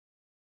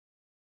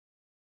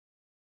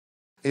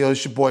Yo,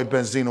 it's your boy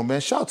Benzino, man.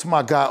 Shout out to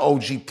my guy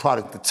OG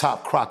Product, the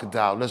top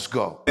Crocodile. Let's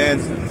go. Man,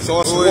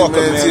 Sauce Walker,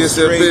 man.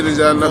 TSF business,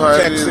 y'all know how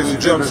it is.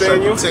 Texas, you know what I'm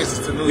saying? Texas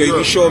to New York. Yeah,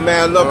 you show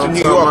man love to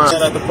New York.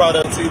 Shout out to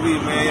Product TV,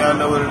 man. Y'all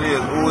know what it is.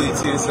 Ooh,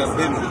 TSF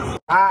business.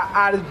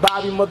 This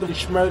Bobby mother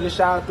Schmurder,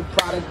 shout out to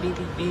Product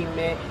DVD,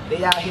 man.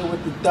 They out here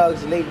with the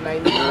thugs late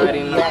night.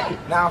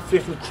 Now I'm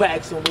fit for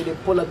cracks and with it.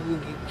 Pull up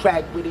and get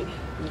cracked with it.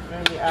 You feel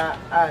me?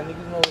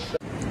 Niggas know what's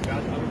up.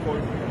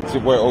 It's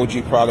your boy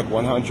OG Product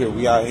 100.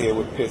 We out here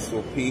with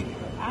Pistol Pete,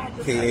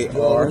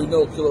 KAR. We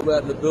know Killer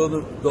Rat in the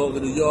building, dog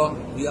in the yard.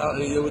 We out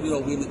here, you already know,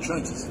 we in the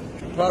trenches.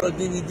 Product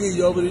DVD,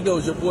 you already know,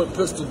 it's your boy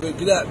Pistol, man.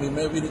 Get at me,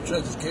 man. We in the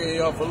trenches,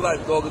 KAR for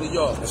life, dog in the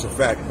yard. That's a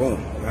fact.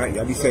 Boom. All right,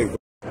 y'all be safe.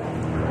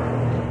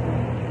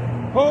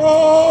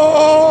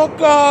 Oh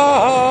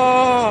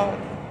God,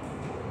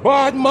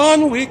 bad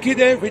man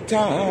wicked every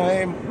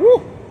time.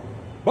 Woo.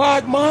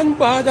 Bad man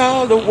bad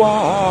all the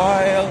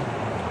while.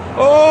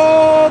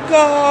 Oh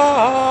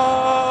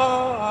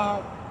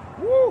God,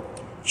 woo.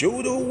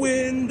 Through the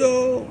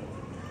window,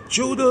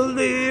 through the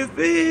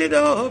living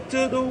up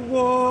to the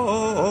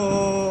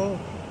wall.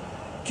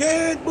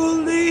 Can't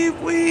believe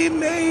we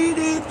made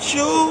it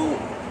through.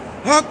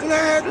 I'll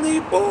gladly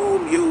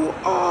boom you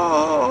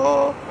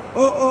all.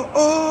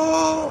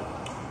 Oh.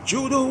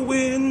 Through the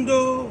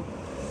window,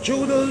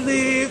 through the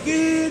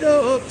living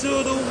up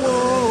to the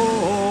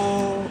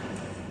wall.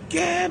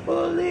 Can't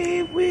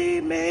believe we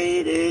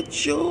made it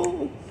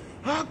through.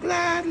 I'll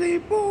gladly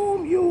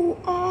boom you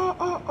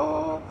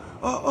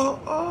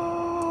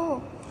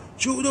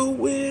through the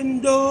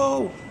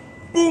window.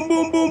 Boom,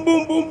 boom, boom,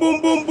 boom, boom,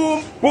 boom, boom,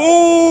 boom,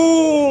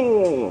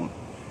 boom.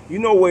 You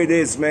know what it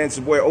is, man. It's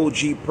your boy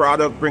OG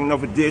Product, bring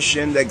another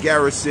edition. That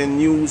Garrison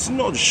News, you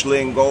know the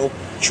schlingo.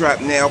 Trap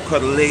now,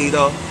 cut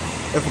later.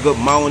 If a good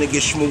morning,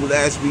 get smooth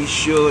as we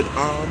should.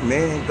 Oh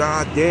man,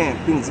 goddamn,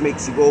 things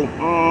makes you go,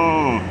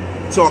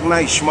 talk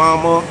nice,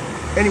 mama.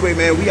 Anyway,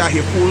 man, we out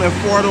here fooling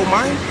Fordo,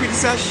 man. Pretty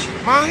such,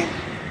 man.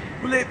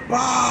 Blip,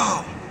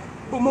 bow.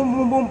 Boom, boom,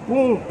 boom, boom,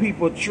 boom.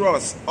 People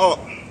trust up.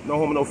 No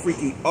homo, no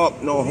freaky.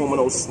 Up, no homo,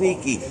 no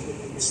sneaky.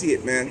 You see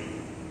it, man.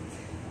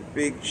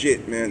 Big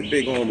shit, man. The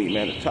big homie,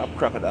 man. The top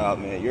Crocodile,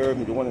 man. You heard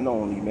me? The one and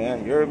only,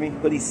 man. You heard me?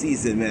 Hoodie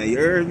season, man. You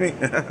heard me?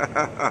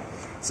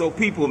 So,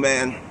 people,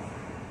 man,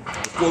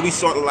 before we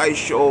start the light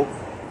show,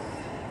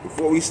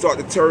 before we start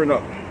to turn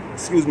up,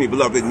 excuse me,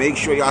 beloved, make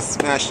sure y'all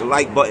smash the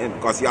like button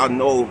because y'all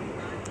know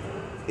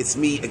it's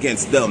me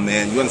against them,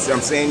 man. You understand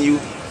what I'm saying?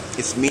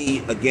 It's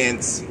me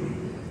against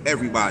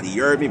everybody.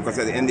 You heard me? Because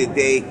at the end of the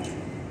day,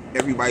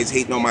 everybody's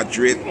hating on my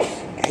drip,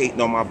 hating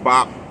on my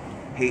bop,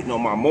 hating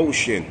on my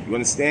motion. You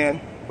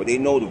understand? But they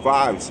know the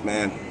vibes,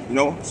 man. You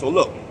know? So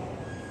look,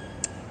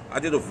 I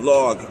did a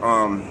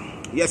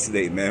vlog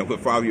yesterday, man,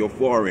 with Fivio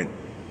Foreign.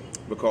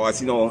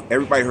 Because, you know,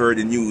 everybody heard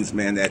the news,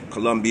 man, that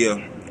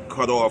Colombia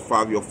cut off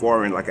Fivio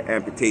Foreign like an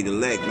amputated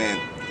leg, man.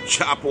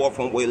 Chop off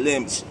homeboy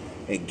limbs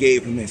and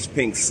gave him his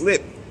pink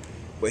slip.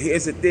 But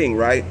here's the thing,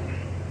 right?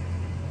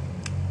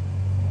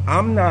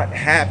 I'm not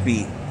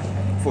happy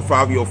for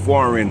Fivio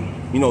Foreign,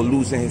 you know,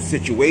 losing his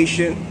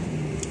situation.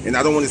 And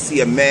I don't want to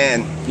see a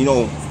man, you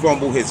know,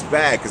 fumble his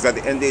bag. Because at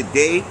the end of the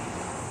day,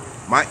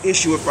 my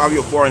issue with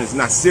Fivio Foreign is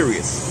not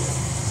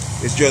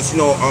serious. It's just, you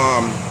know,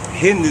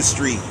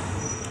 industry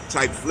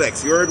type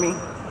flex, you heard me?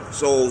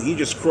 So he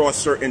just crossed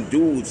certain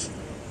dudes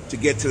to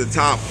get to the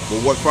top.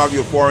 But what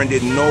Fivio Foreign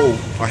didn't know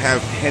or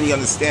have any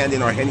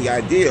understanding or any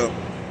idea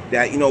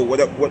that, you know,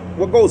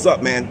 what goes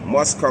up, man,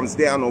 must comes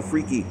down, no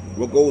freaky.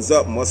 What goes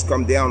up must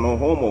come down, no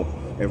homo.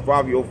 And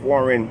Fivio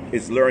Foreign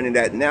is learning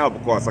that now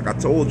because, like I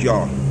told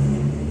y'all,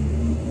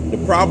 the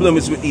problem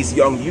is with these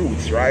young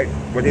youths, right?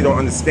 What they don't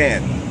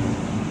understand.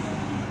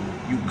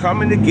 You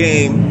come in the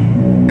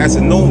game as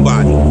a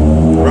nobody,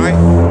 right?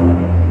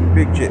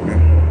 Big shit,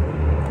 man.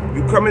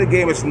 You come in the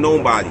game as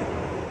nobody.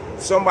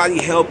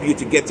 Somebody help you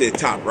to get to the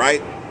top,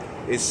 right?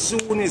 As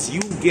soon as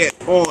you get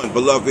on,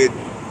 beloved,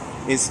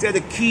 instead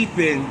of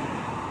keeping,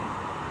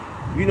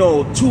 you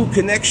know, two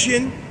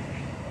connection,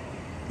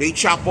 they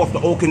chop off the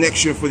old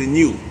connection for the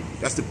new.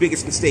 That's the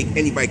biggest mistake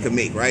anybody can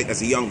make, right?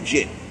 As a young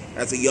jit,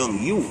 as a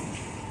young youth.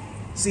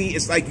 See,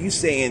 it's like you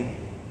saying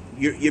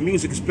your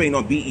music is playing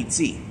on BET.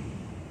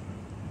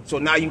 So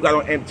now you got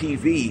on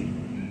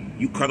MTV,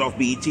 you cut off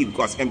BET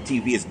because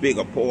MTV is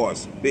bigger,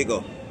 pause,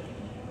 bigger.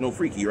 No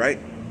freaky, right?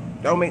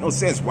 That don't make no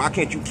sense. Why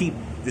can't you keep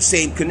the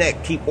same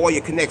connect? Keep all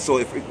your connects. So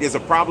if there's a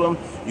problem,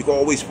 you can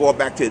always fall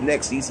back to the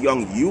next. These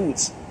young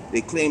youths,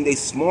 they claim they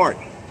smart,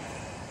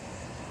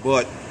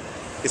 but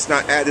it's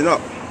not adding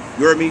up.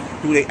 You heard me?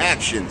 Through their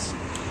actions.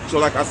 So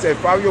like I said,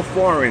 Fivio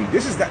Foreign,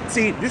 this is that.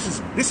 See,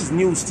 this is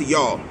news to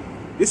y'all.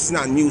 This is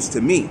not news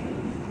to me.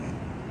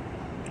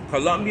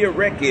 Columbia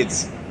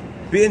Records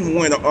been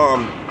want to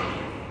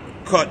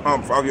cut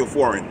Fivio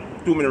Foreign,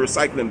 threw him in the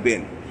recycling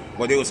bin.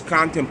 But they was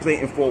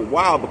contemplating for a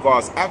while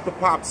because after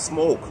Pop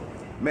Smoke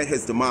met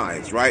his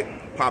demise, right?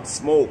 Pop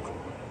Smoke,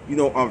 you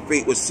know,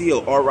 fate was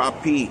sealed.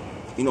 R.I.P.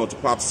 You know, to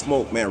Pop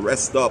Smoke, man.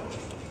 Rest up.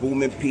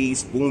 Boom in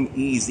peace. Boom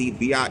easy.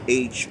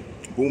 B.I.H.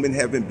 Boom in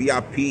heaven.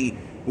 B.I.P.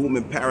 Boom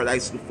in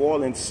paradise. The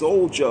fallen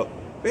soldier.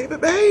 baby,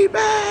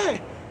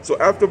 baby. So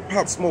after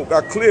Pop Smoke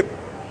got clipped,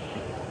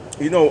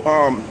 you know,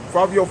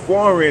 Fivio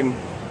Foreign,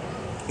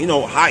 you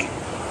know, hype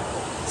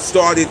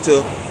started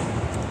to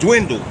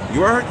dwindle,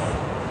 you heard?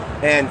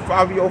 And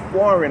Fivio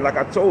Foreign, like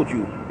I told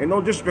you, and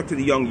no disrespect to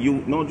the young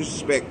youth, no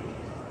disrespect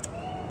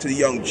to the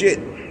young jit,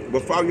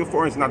 but Fivio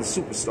Foreign is not a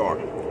superstar.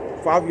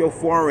 Fivio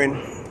Foreign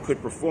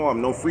could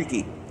perform, no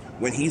freaky,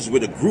 when he's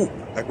with a group.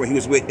 Like when he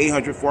was with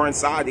 800 Foreign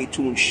Side, they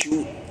tune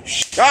shoot,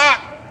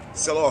 shot,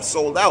 sell off,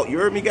 sold out. You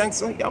heard me,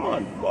 gangster? Yeah,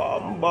 man.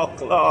 Bomba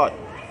clot.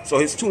 So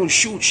his tune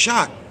shoot,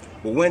 shot.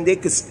 But when they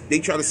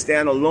try to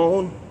stand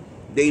alone,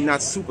 they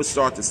not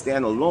superstar to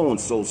stand alone.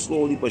 So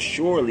slowly but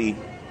surely,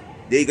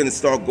 they're gonna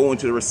start going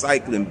to the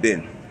recycling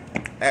bin,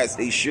 as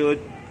they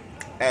should,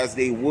 as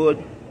they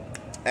would,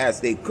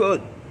 as they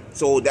could.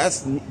 So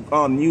that's new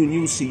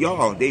news to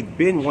y'all. They've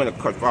been want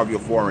to cut Fivio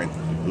Foreign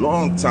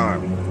long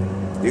time.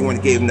 They want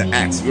to give him the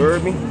axe. You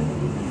heard me?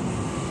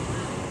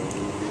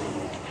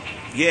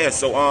 Yeah.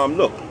 So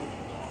look,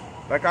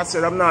 like I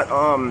said, I'm not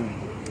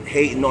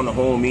hating on the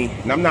homie,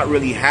 and I'm not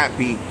really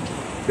happy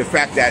the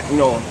fact that, you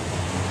know,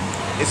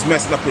 it's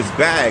messing up his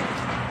bag.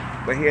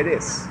 But hear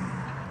this.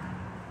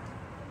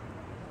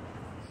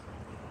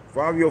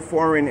 Fivio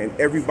Foreign and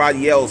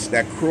everybody else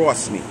that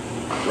crossed me,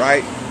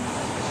 right?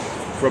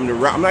 From the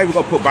I'm not even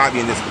gonna put Bobby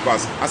in this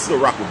because I still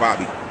rock with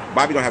Bobby.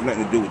 Bobby don't have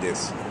nothing to do with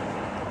this.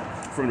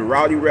 From the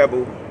Rowdy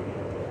Rebel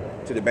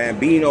to the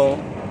Bambino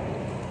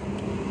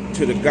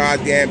to the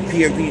goddamn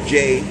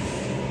PMVJ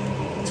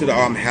to the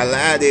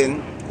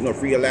Aladdin, you know,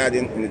 Free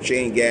Aladdin and the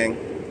Chain Gang,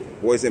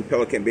 boys in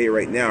Pelican Bay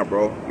right now,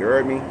 bro. You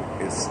heard me?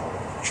 It's,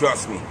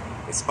 trust me,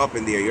 it's up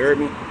in there. You heard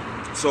me?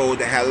 So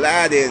the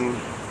Aladdin,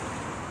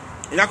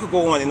 and I could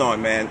go on and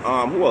on, man.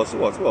 Who else?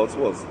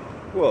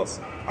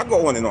 I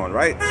go on and on,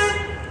 right?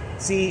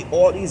 See,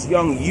 all these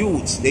young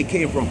youths, they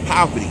came from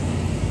poverty.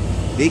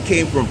 They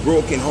came from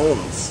broken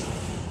homes.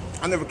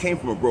 I never came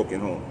from a broken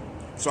home.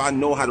 So I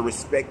know how to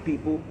respect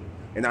people,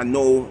 and I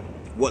know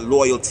what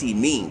loyalty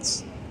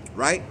means,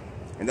 right?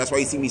 And that's why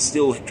you see me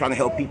still trying to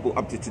help people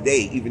up to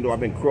today, even though I've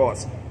been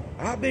crossed.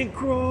 I've been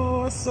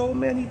crossed so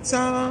many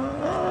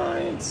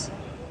times.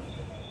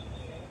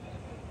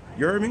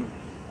 You heard me?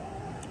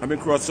 I've been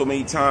crossed so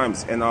many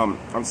times, and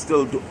I'm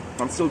still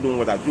doing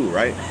what I do,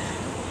 right?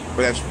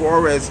 But as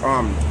far as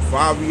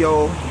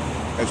Fivio,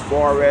 as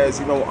far as,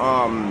 you know,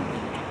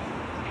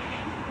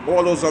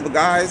 all those other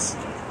guys,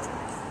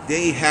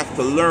 they have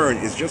to learn.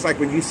 It's just like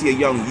when you see a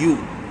young youth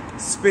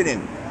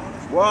spinning,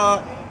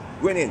 what?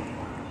 Winning,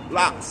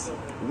 blocks,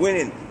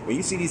 winning. When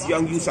you see these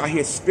young youths out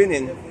here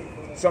spinning,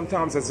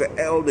 sometimes as an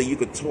elder, you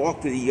could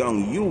talk to the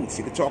young youths,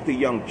 you could talk to the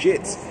young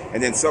jits,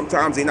 and then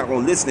sometimes they're not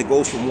gonna listen. It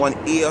goes from one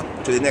ear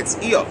to the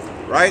next ear,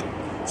 right?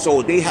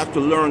 So they have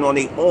to learn on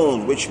their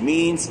own, which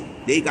means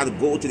they gotta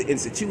go to the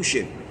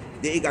institution.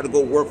 They gotta go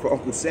work for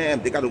Uncle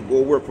Sam. They gotta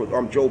go work for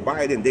Joe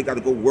Biden. They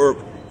gotta go work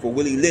for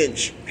Willie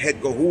Lynch,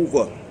 Edgar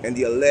Hoover, and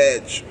the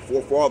alleged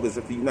forefathers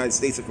of the United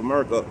States of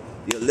America,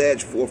 the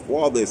alleged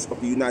forefathers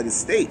of the United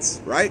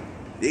States, right?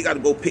 They got to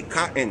go pick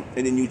cotton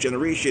in the new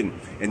generation.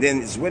 And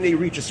then it's when they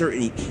reach a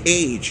certain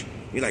age,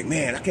 you're like,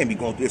 man, I can't be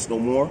going through this no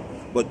more.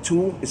 But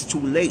two, it's too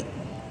late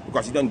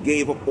because you done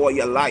gave up all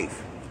your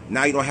life.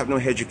 Now you don't have no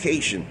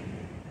education.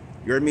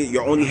 You heard me?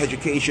 Your only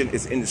education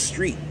is in the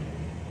street,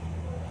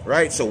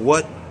 right? So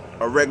what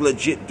a regular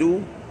jit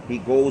do? He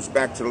goes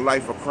back to the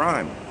life of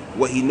crime,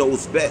 what he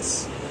knows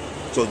best.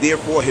 So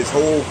therefore, his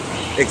whole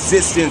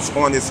existence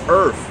on this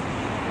earth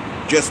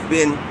just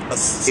been a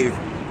slave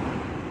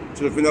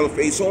to the vanilla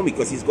face homie,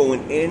 because he's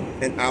going in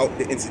and out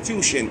the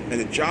institution,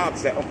 and the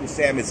jobs that Uncle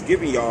Sam is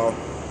giving y'all,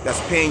 that's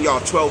paying y'all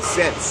 12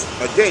 cents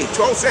a day,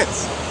 12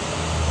 cents,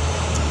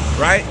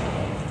 right?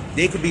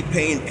 They could be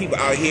paying people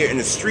out here in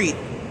the street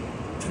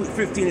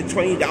 $15 to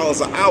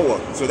 $20 an hour.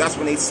 So that's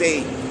when they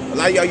say, a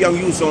lot of y'all young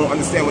youths don't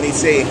understand when they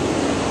say,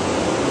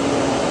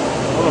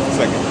 hold on for a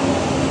second.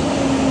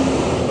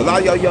 A lot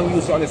of y'all young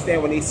youths don't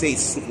understand when they say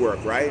slave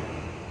work, right?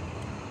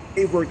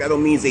 Slave work, that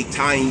don't mean they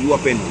tying you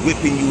up and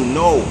whipping you,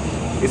 no.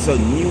 It's a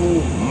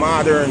new,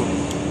 modern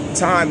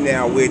time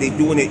now where they're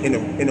doing it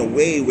in a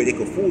way where they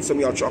can fool some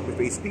of y'all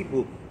chocolate-faced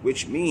people,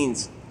 which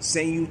means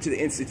send you to the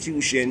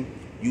institution,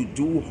 you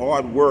do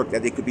hard work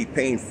that they could be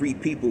paying free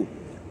people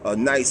a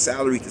nice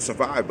salary to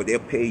survive, but they'll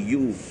pay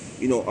you,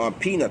 you know,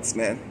 peanuts,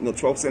 man. You know,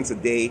 12 cents a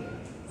day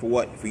for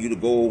what? For you to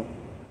go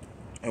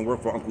and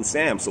work for Uncle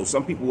Sam. So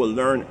some people will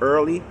learn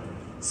early,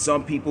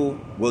 some people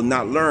will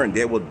not learn.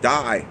 They will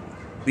die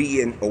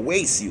being a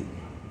waste you.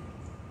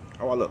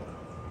 How I look?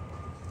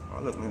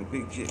 Oh, look, man,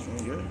 big jit,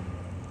 man. You're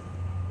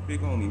big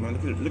homie, man.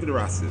 Look at the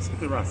rosters. Look at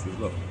the rosters.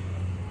 Look.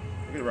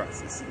 Look at the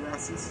rosters. See the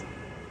rosters?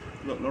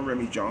 Look, no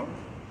Remy John.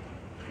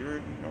 You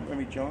heard me? No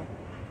Remy John.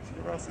 See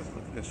the rosters?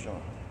 Look at this,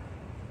 John.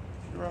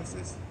 See the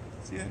rosters?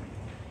 See it? Look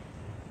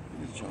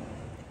at this, John.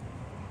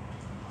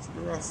 See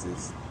the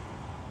rosters?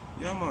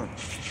 Yeah, man.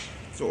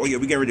 So, oh yeah,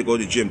 we getting ready to go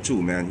to the gym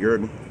too, man. You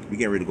heard me? We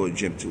getting ready to go to the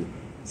gym too.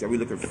 See how we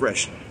looking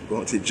fresh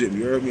going to the gym.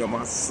 You heard me? On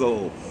my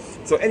soul.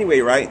 So anyway,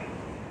 right?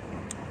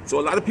 So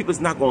a lot of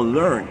people's not going to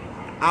learn.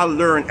 I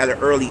learned at an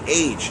early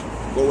age.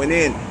 going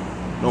in,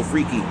 no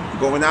freaky,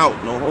 going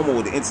out, no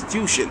homo, the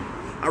institution.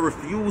 I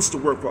refuse to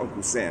work for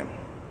Uncle Sam.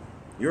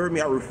 You heard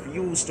me? I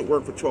refuse to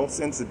work for 12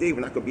 cents a day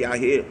when I could be out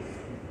here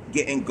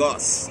getting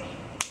Gus,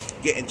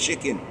 getting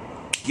chicken,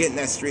 getting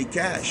that straight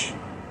cash,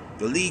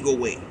 the legal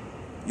way.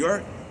 You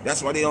heard?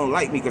 That's why they don't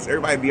like me, because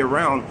everybody be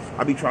around.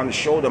 I be trying to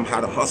show them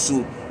how to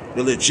hustle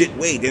the legit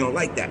way. They don't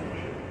like that.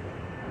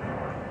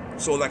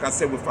 So like I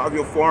said, with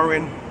Fivio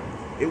Foreign,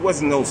 it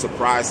wasn't no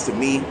surprise to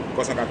me,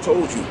 because like I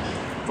told you,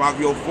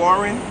 Fivio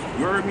Foreign,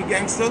 you heard me,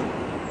 gangster?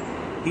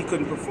 He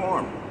couldn't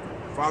perform.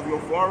 Fivio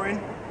Foreign,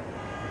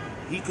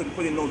 he couldn't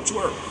put in no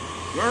twerk.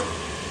 You heard?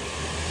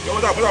 Yo,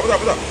 what up?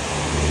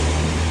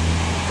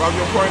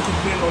 Fivio Foreign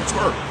couldn't put in no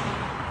twerk.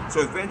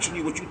 So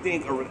eventually, what you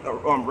think a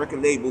record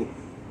label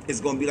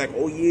is gonna be like,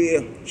 oh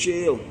yeah,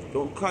 chill,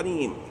 don't cut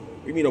him.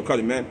 What do you mean don't cut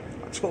him, man?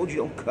 I told you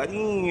don't cut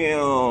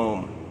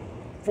him.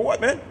 For what,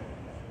 man?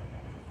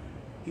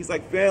 He's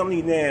like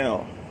family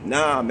now.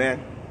 Nah,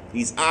 man.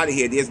 He's out of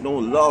here. There's no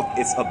love.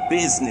 It's a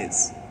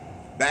business.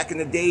 Back in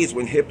the days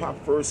when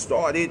hip-hop first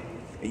started,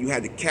 and you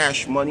had the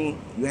Cash Money,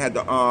 you had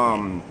the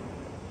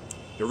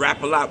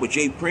Rap A Lot with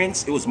Jay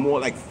Prince, it was more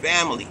like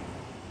family.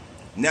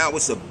 Now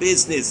it's a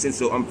business since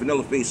the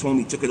Vanilla Face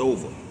homie took it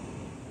over.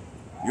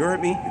 You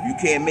heard me? If you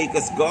can't make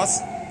us Gus,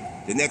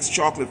 the next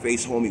Chocolate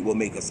Face homie will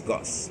make us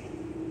Gus.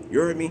 You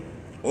heard me?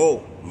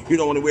 Oh, you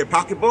don't want to wear a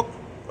pocketbook?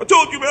 I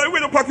told you, man, I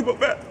wear no pocketbook,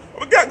 man.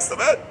 I'm a gangster,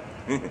 man.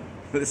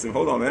 Listen,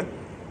 hold on, man.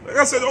 Like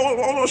I said, hold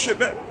on, shit,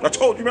 man. I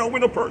told you, man, I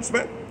wear no perks,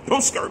 man.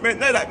 Don't skirt, man.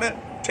 None of that, man.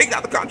 Take it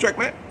out the contract,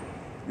 man.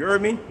 You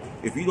heard me?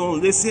 If you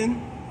don't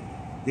listen,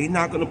 they're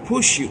not going to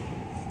push you.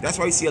 That's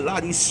why you see a lot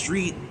of these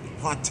street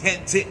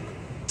authentic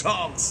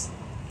thugs,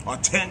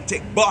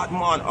 authentic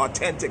Batman,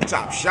 authentic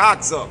top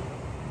shots up.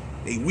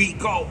 They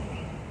weak out.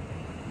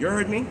 You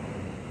heard me?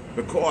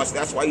 Because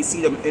that's why you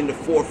see them in the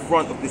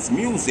forefront of this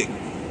music,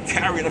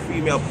 carrying a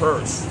female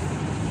purse.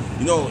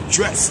 You know,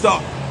 dressed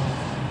up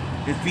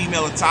in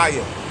female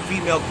attire,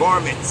 female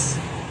garments.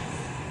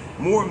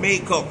 More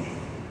makeup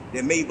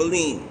than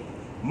Maybelline.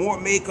 More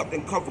makeup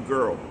than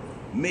CoverGirl.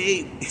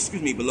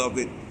 Excuse me,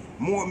 beloved.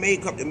 More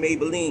makeup than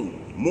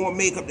Maybelline. More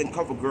makeup than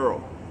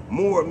CoverGirl.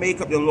 More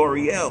makeup than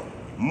L'Oreal.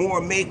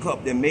 More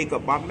makeup than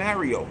Makeup by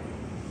Mario.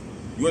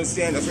 You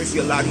understand? That's why you see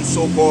a lot of these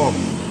so-called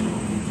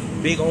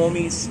big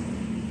homies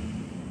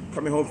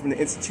coming home from the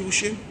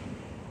institution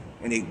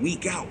and they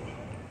weak out.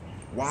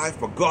 Why?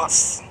 For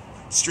Gus,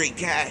 straight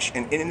cash,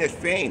 and internet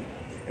fame.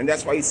 And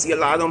that's why you see a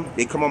lot of them,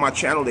 they come on my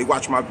channel, they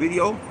watch my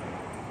video,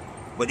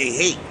 but they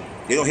hate.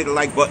 They don't hit the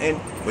like button,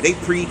 but they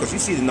because you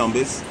see the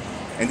numbers.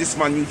 And this is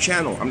my new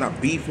channel. I'm not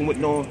beefing with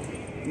no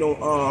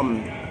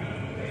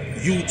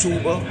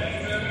YouTuber.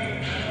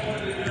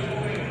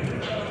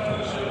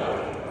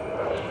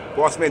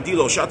 Boss Man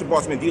D0g, shout out to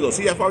Boss Man D0g.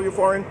 See that Fivio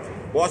Foreign?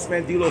 Boss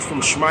Man D0g's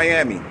from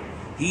Miami.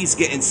 He's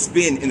getting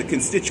spin in the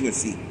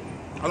constituency.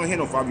 I don't hear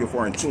no Fivio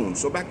Foreign tune.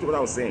 So back to what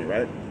I was saying,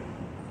 right?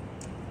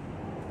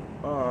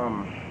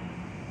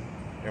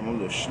 I'm a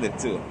little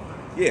schlit too.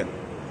 Yeah.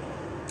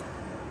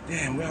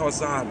 Damn, where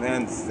was I,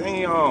 man?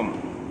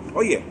 Damn.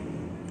 Oh yeah.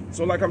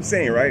 So like I'm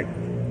saying, right?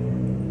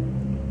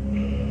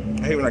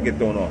 I hate when I get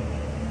thrown off.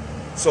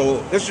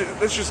 So let's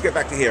just get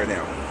back to here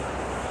now.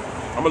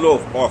 I'm a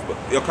little off, but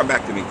it'll come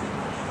back to me.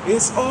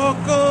 It's all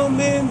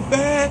coming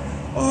back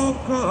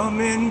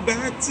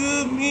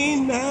to me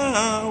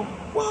now.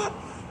 What?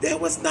 There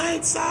was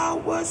nights I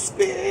was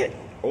spent.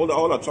 Hold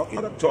on,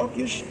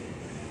 talking shit.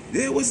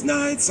 There was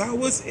nights I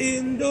was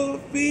in the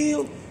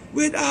field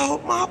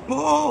without my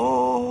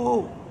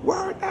pole.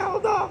 Word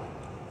elder.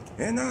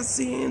 And I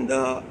seen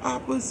the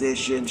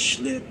opposition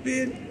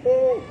slipping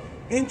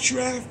in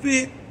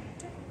traffic,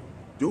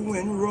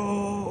 doing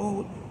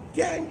road.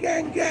 Gang,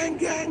 gang, gang,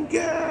 gang,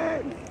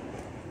 gang.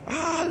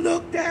 I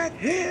looked at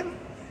him,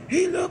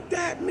 he looked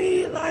at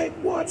me like,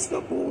 what's the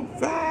boom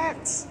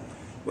facts?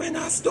 When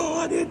I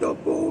started the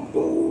boom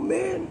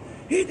booming,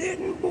 he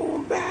didn't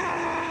boom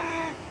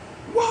back.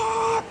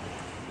 What?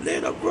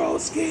 Little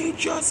broski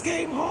just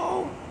came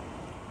home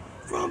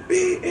from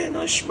being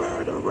a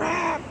schmurder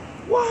rap.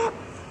 What?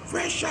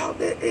 Fresh out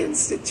the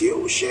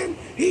institution,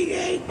 he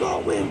ain't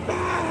going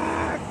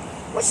back.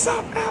 What's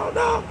up,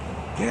 elder?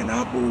 Can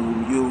I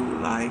boom you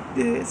like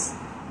this?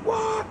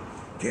 What?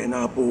 Can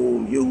I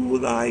boom you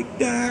like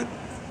that?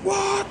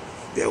 What?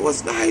 There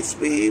was nights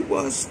we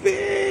was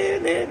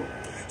spinning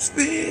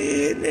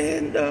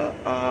the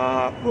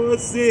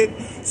opposite,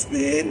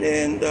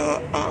 spinning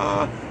the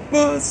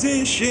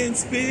opposition,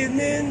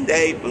 spinning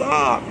they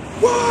block.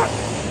 What?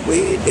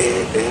 We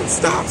didn't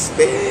stop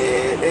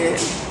spinning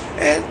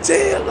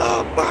until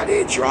our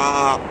body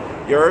dropped.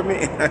 You heard me?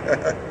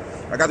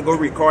 I got to go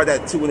record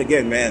that tune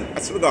again, man. I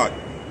swear to God.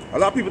 A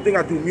lot of people think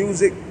I do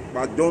music,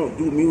 but I don't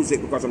do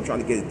music because I'm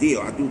trying to get a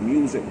deal. I do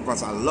music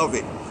because I love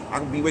it. I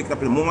could be waking up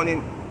in the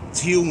morning,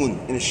 tune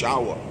in the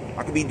shower.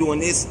 I could be doing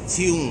this,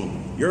 tune.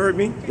 You heard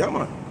me? Yeah,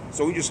 man.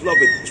 So we just love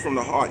it. It's from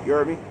the heart. You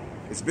heard me?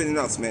 It's been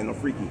nuts, man. No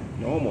freaky.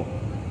 No homo.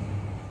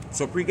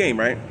 So pre-game,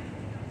 right?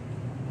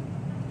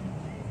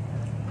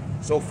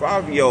 So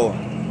Fivio,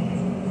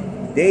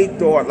 they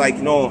thought like,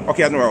 you know,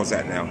 okay, I know where I was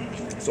at now.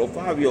 So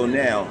Fivio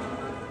now,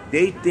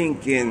 they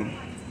thinking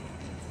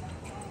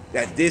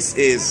that this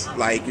is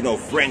like, you know,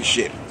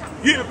 friendship.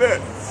 Yeah,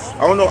 man.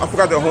 I don't know, I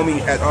forgot the homie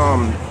at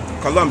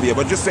Columbia,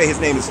 but just say his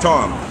name is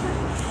Tom.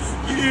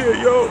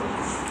 Yeah, yo,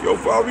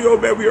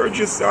 Fivio, man, we heard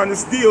you sign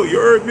this deal, you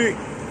heard me?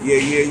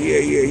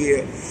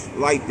 Yeah.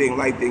 Light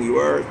thing, you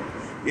heard?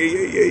 Yeah.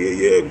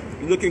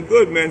 You looking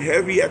good, man.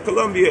 Heavy at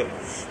Columbia.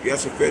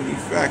 Yes, a Fendi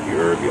fact, you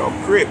heard me on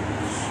Crip.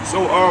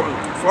 So,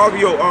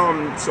 Fivio,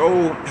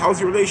 so how's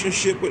your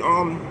relationship with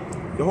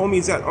the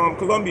homies at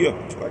Columbia?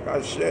 Like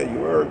I said, you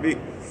heard me.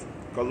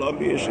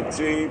 Columbia is your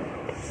team.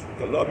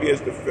 Columbia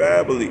is the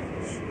family.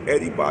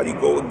 Anybody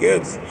go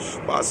against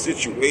my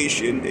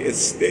situation, they're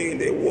staying,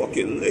 they're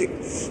walking late.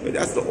 And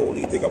that's the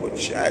only thing I'm gonna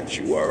chat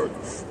you heard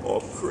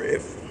on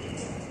Crip.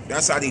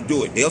 That's how they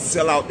do it. They'll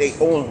sell out their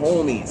own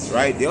homies,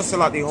 right? They'll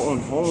sell out their own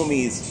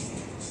homies.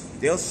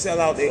 They'll sell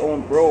out their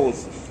own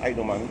bros. How you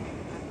doing, man?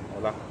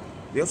 Hola.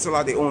 They'll sell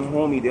out their own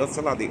homie. They'll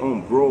sell out their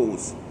own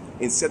bros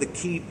instead of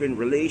keeping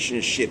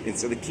relationship,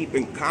 instead of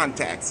keeping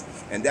contacts.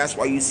 And that's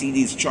why you see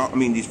these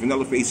these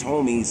vanilla face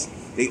homies.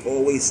 They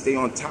always stay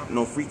on top.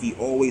 No freaky.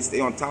 Always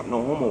stay on top.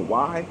 No homo.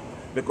 Why?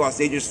 Because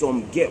they just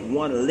don't get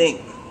one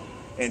link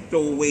and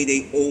throw away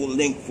their old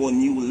link for a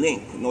new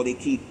link. No, they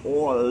keep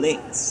all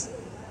links.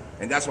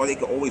 And that's why they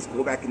can always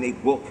go back in their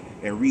book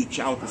and reach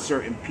out to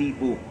certain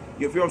people.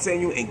 You feel what I'm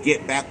saying? And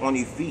get back on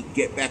your feet.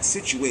 Get back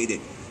situated.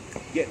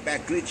 Get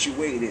back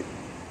glitchuated.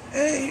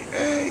 Hey.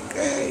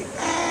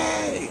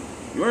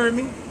 You heard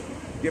me?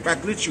 Get back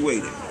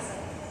glitchuated.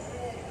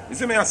 You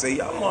see me? I say,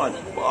 yeah, man.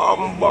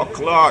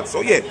 Clock.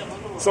 So, yeah.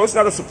 So, it's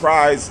not a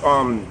surprise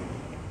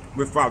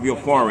with Fivio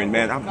Foreign,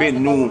 man. I've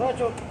been new.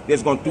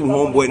 There's going through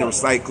homeboy in the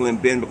recycling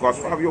bin because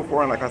Fivio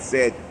Foreign, like I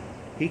said,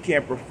 he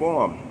can't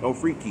perform. No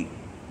freaky.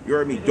 You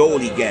heard me?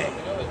 Dolly gang.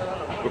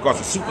 Because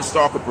a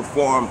superstar could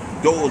perform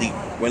Dolly.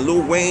 When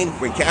Lil Wayne,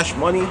 when Cash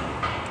Money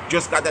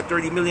just got that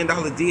 $30 million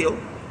deal,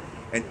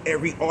 and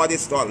every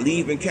artist started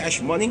leaving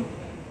Cash Money,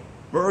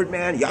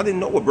 Birdman, y'all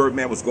didn't know what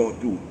Birdman was going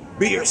through.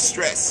 Beer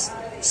stress,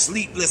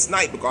 sleepless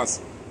night,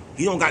 because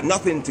he don't got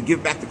nothing to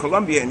give back to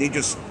Columbia, and they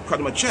just cut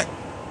him a check.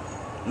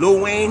 Lil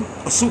Wayne,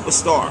 a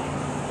superstar.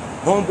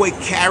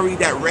 Homeboy carried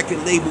that record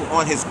label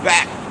on his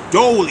back.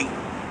 Dolly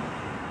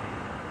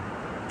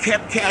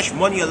kept Cash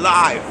Money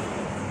alive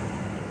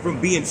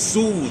from being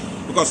sued.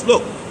 Because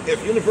look,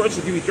 if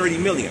Universal give you 30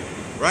 million,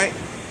 right?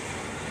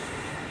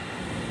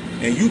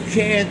 And you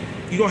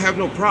don't have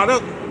no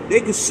product,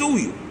 they could sue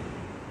you.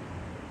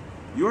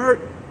 You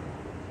heard?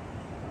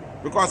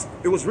 Because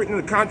it was written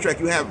in the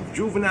contract. You have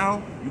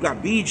Juvenile, you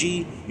got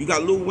BG, you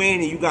got Lil Wayne,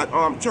 and you got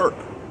Turk.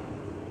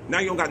 Now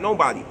you don't got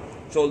nobody.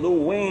 So Lil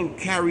Wayne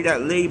carried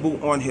that label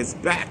on his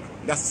back.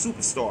 That's a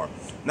superstar.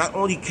 Not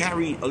only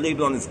carried a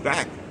label on his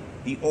back,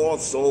 he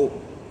also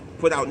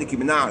put out Nicki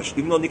Minaj.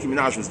 Even though Nicki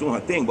Minaj was doing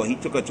her thing, but he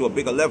took her to a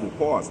bigger level.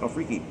 Pause. No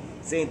freaky.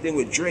 Same thing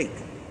with Drake.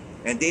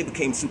 And they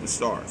became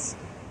superstars.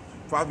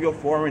 Fivio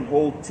Foreign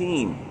whole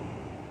team.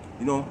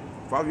 You know,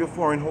 Fivio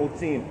Foreign whole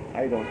team.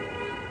 How you doing?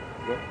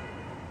 Good.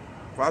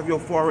 Fivio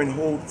Foreign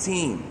whole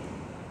team.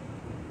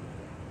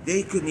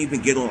 They couldn't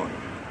even get on.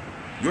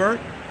 You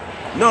heard?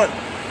 None.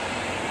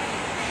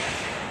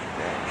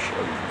 Damn,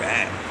 Shorty's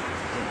bad.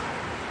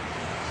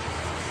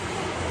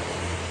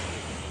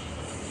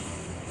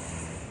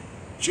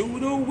 Through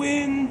the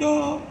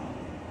window,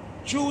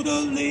 through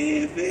the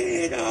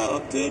living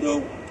up to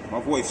the... My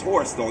voice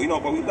hoarse though, you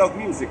know, but we love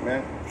music,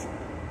 man.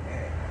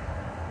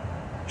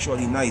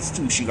 Shorty nice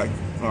too, she like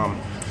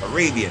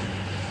Arabian.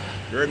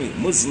 You heard me?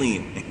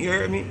 Muslim. You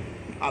heard me?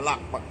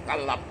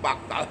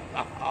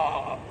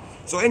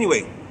 So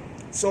anyway,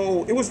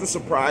 so it wasn't a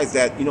surprise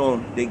that, you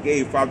know, they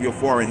gave Fivio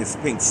Foreign his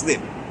pink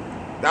slip.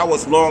 That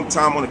was long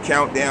time on the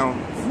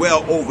countdown,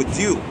 well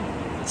overdue.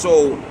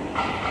 So,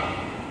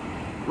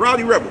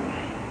 Rowdy Rebel,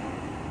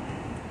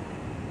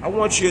 I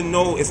want you to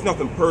know it's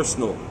nothing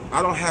personal.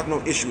 I don't have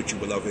no issue with you,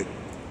 beloved.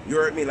 You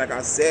heard me? Like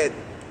I said,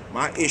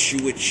 my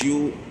issue with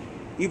you,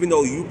 even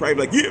though you probably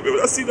like, yeah, man,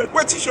 I see that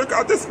wet t-shirt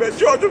got this, man.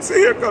 George, I'm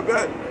saying, here come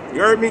that.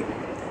 You heard me?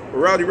 But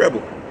Rowdy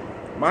Rebel,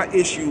 my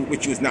issue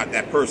with you is not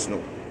that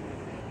personal.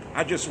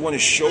 I just want to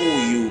show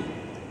you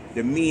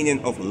the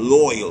meaning of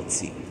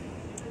loyalty.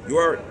 You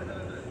heard?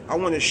 I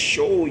want to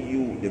show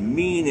you the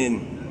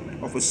meaning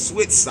of a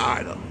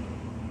Switsider.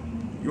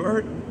 You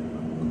heard?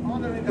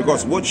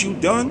 Because what you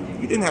done,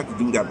 you didn't have to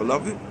do that,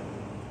 beloved.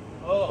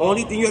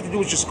 Only thing you have to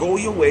do is just go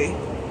your way.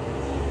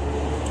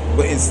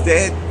 But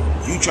instead,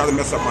 you try to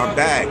mess up my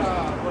bag.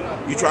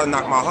 You try to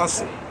knock my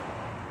hustle.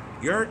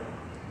 You heard?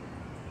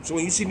 So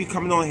when you see me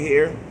coming on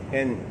here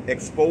and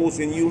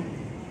exposing you,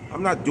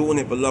 I'm not doing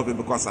it, beloved,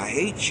 because I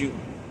hate you.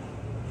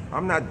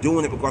 I'm not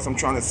doing it because I'm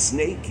trying to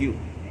snake you.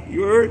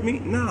 You heard me?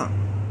 Nah.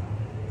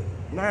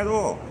 Not at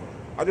all.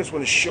 I just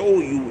want to show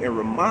you and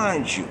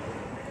remind you.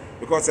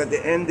 Because at the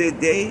end of the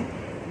day,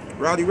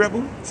 Rowdy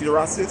Rebel, see the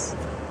Rosses?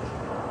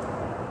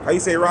 How you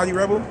say Rowdy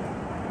Rebel?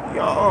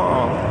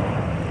 Y'all.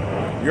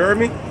 You heard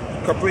me?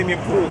 Come play me a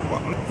pool.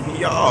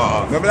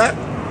 Y'all. Remember that?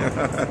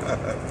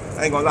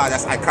 I ain't gonna lie,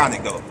 that's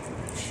iconic though.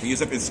 When you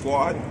was up in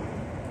squad,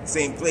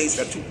 same place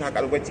that Tupac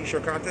got a wet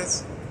t-shirt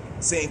contest,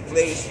 same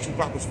place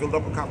Tupac was filled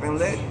up with copper and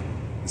lead,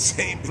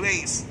 same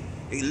place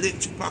they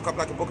lit Tupac up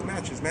like a book of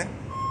matches, man.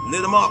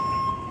 Lit him up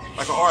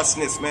like an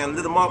arsonist, man.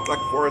 Lit him up like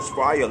a forest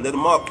fire. Lit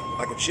him up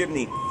like a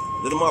chimney.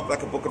 Lit him up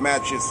like a book of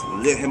matches.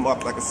 Lit him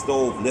up like a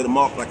stove. Lit him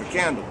up like a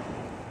candle.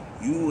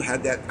 You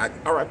had that.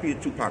 R.I.P. to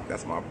Tupac.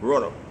 That's my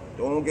brother.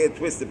 Don't get it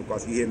twisted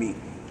because you hear me.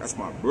 That's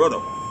my brother,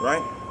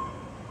 right?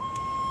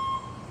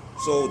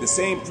 So the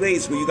same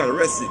place where you got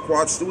arrested,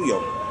 Quad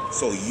Studio.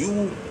 So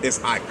you is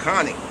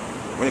iconic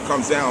when it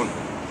comes down,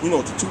 you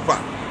know, to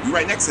Tupac. You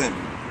right next to him.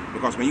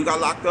 Because when you got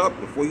locked up,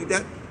 before you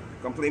dead,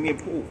 come play me in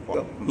pool.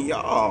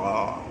 Yeah,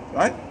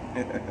 right?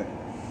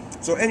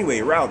 So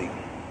anyway, Rowdy,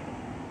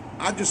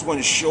 I just want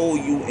to show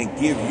you and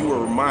give you a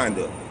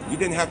reminder. You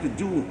didn't have to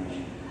do.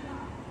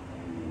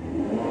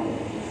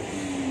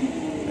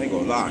 I ain't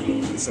gonna lie,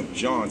 there's some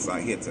Johns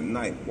out here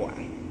tonight, boy.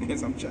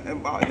 I'm chatting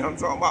about, you know what I'm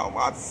talking about?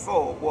 My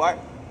soul, boy.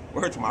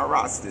 Word to my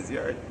rosters, you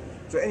heard?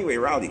 So anyway,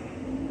 Rowdy,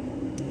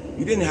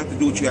 you didn't have to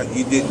do what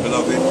you did,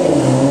 beloved.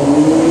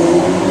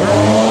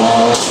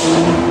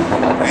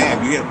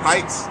 Damn, you hear the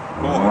pipes?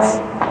 Pause.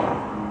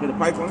 Hear the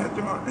pipes on that,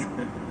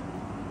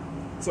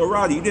 John? So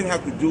Rowdy, you didn't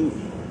have to do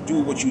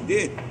what you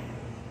did.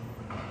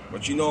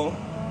 But you know,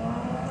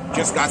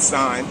 just got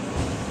signed.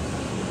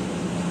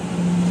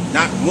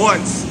 Not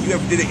once you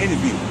ever did an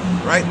interview,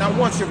 right? Not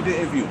once you ever did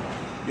an interview.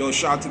 Yo,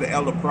 shout out to the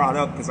elder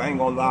Product, because I ain't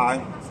gonna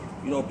lie.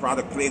 You know,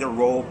 Product played a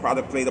role,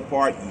 Product played a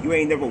part. You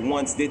ain't never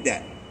once did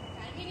that.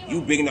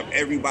 You bigging up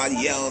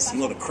everybody else, you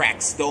know, the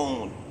Crack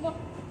Stone.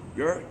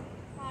 You heard?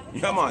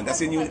 Come on,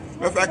 that's a new.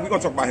 Matter of fact, we're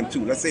gonna talk about him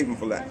too. Let's save him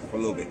for that for a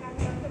little bit.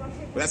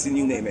 But that's a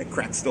new name, man.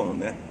 Crack Stone,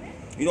 man.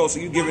 You know, so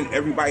you giving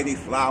everybody their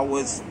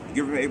flowers,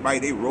 giving everybody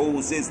their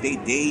roses, their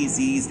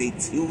daisies, their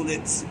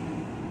tulips,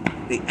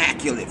 their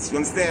accolades. You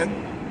understand?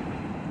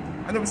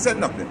 I never said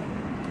nothing.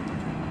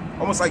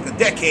 Almost like a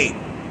decade,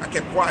 I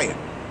kept quiet.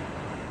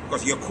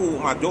 Because you're cool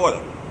with my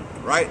daughter,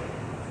 right?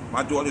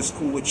 My daughter's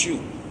cool with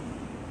you.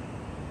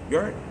 You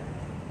heard?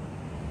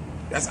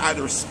 That's out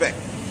of respect,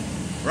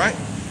 right?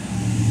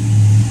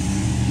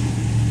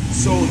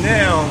 So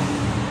now,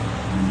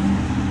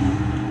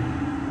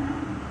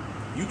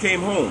 you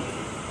came home.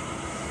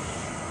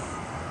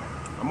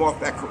 I'm off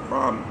that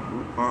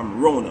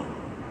Rona.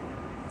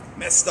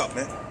 Messed up,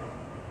 man.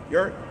 You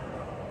heard?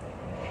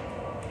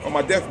 On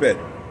my deathbed.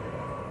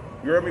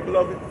 You heard me,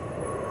 beloved?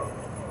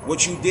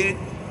 What you did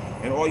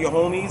and all your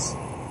homies,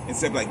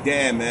 instead of like,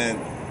 damn, man,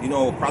 you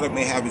know, Product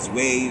may have his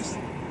ways.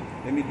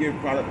 Let me give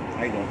Product,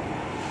 how you doing?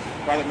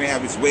 Product may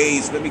have his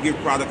ways. Let me give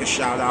Product a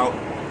shout out.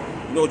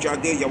 You know what y'all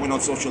did? Y'all went on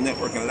social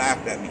network and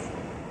laughed at me.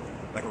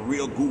 Like a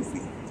real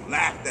goofy.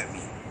 Laughed at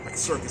me. Like a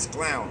circus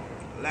clown.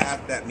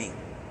 Laughed at me.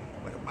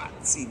 Like a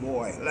botsy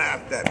boy.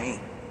 Laughed at me.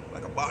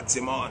 Like a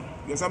Batimon.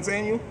 You know what I'm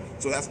saying, you?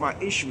 So that's my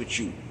issue with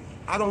you.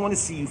 I don't want to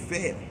see you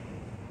fail.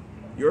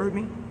 You heard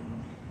me?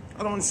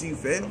 I don't want to see you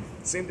fail.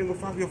 Same thing with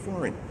Fivio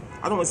Foreign.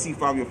 I don't want to see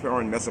Fivio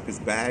Foreign mess up his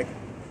bag.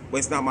 But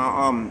it's not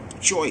my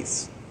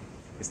choice.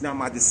 It's not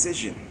my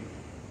decision.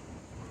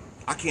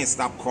 I can't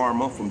stop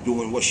Karma from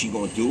doing what she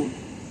gonna do.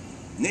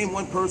 Name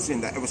one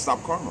person that ever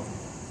stopped Karma.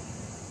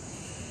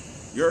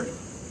 You heard?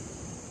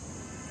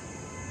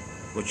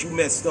 But you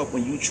messed up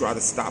when you tried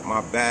to stop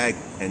my bag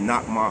and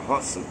knock my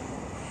hustle.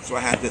 So I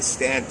had to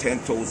stand 10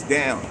 toes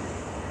down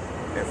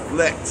and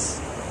flex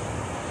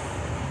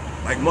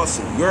like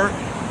muscle. You heard?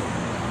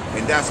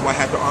 And that's why I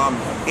had to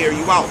air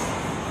you out.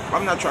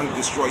 I'm not trying to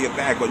destroy your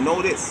bag, but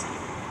know this.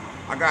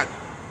 I got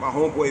my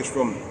homeboys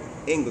from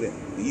England,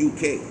 the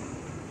UK,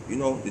 you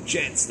know, the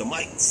Jets, the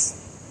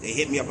Mites. They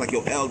hit me up like,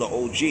 yo, elder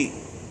OG. You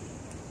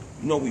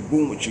know we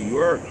boom with you, you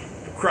heard?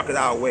 The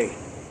Crocodile way.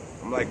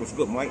 I'm like, what's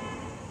good, Mike?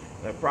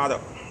 That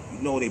Product, you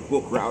know they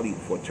book Rowdy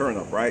for a turn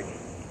up, right?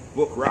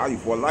 Book Rowdy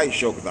for a light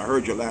show, because I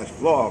heard your last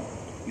vlog.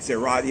 You said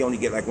Rowdy only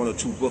get like 1 or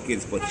 2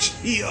 bookings, but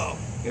chill.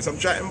 Guess I'm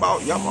chatting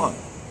about? Yeah, man.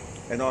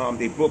 And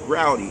they booked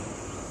Rowdy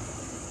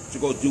to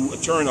go do a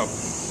turn up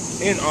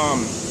in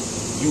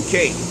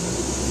UK.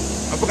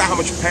 I forgot how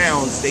much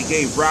pounds they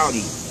gave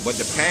Rowdy, but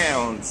the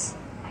pounds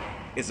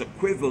is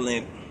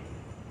equivalent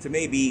to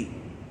maybe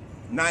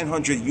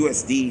 900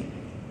 USD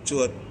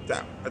to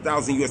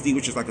 1,000 USD,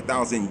 which is like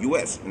 1,000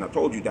 US. And I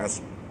told you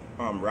that's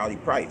Rowdy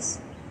price.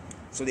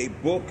 So they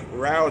booked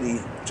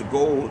Rowdy to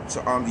go to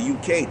the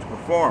UK to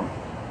perform.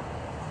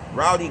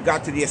 Rowdy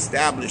got to the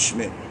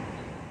establishment.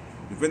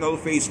 The Vanilla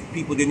Face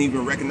people didn't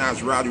even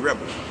recognize Rowdy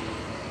Rebel.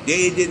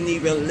 They didn't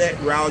even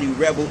let Rowdy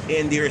Rebel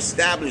in their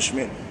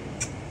establishment.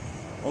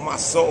 On my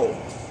soul,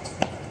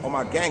 on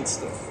my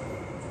gangster.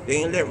 They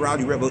didn't let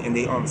Rowdy Rebel in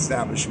their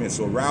establishment.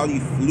 So Rowdy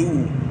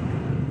flew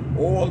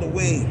all the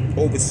way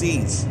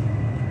overseas,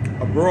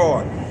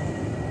 abroad.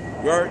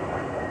 You heard?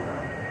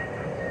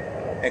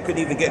 And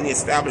couldn't even get in the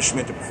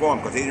establishment to perform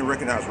because they didn't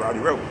recognize Rowdy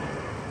Rebel.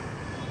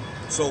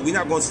 So we're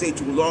not going to stay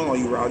too long on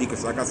you, Rowdy,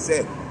 because like I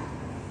said,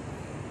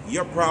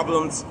 your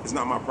problems is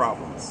not my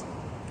problems,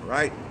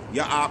 right?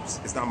 Your ops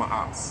is not my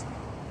ops.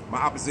 My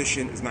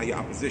opposition is not your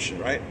opposition,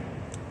 right?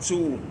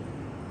 2,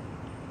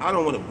 I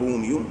don't want to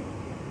boom you.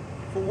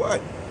 For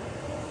what?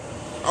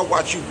 I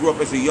watched you grow up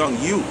as a young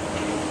you.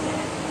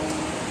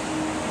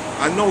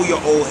 I know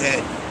your old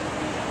head,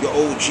 your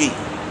OG.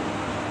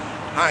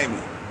 Jaime.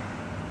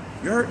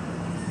 You heard?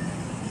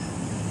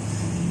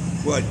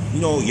 But,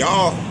 you know,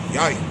 y'all,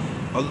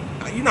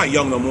 you're not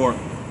young no more.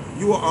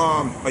 You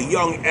are a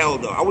young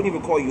elder. I wouldn't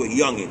even call you a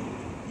youngin'.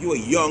 You're a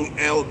young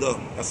elder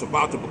that's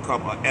about to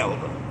become an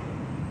elder.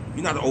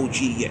 You're not an OG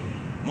yet,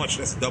 much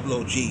less a double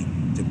OG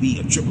to be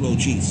a triple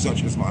OG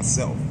such as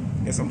myself.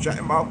 Yes, I'm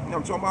chatting about, you know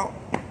what I'm talking about?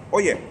 Oh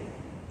yeah,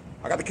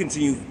 I got to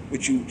continue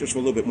with you just for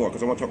a little bit more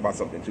because I want to talk about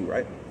something too,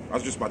 right? I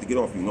was just about to get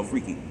off you, no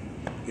freaky.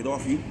 Get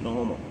off you, no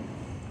homo.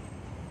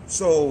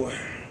 So,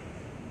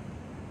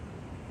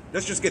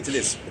 let's just get to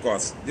this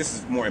because this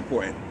is more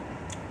important.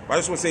 But I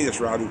just want to say this,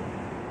 Rowdy.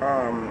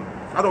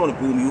 I don't want to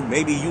boom you.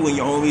 Maybe you and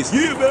your homies,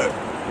 yeah,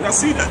 man. Y'all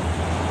see that?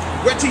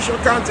 Wet t-shirt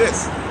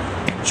contest.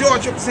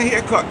 George up his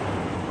haircut.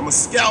 I'm going to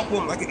scalp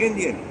him like an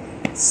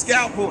Indian.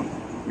 Scalp him.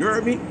 You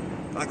heard me?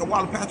 Like a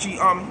Wild Apache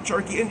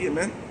Cherokee Indian,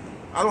 man.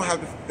 I don't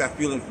have that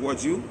feeling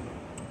towards you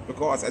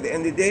because at the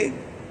end of the day,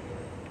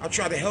 I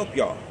try to help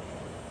y'all.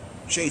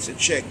 Chase a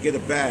check, get a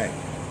bag,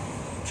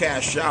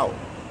 cash out.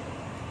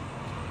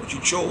 But you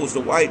chose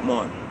the white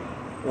man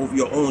over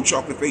your own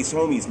chocolate-faced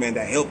homies, man,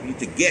 that helped you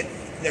to get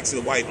next to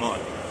the white man.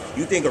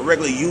 You think a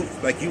regular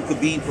youth like you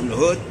could be from the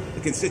hood,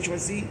 the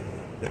constituency,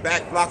 the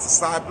back blocks, the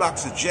side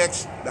blocks, the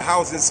jets, the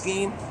housing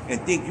scheme,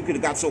 and think you could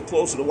have got so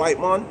close to the white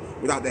man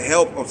without the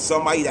help of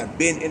somebody that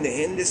been in the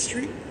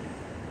industry?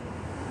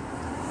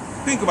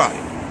 Think about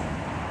it.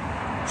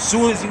 As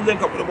soon as you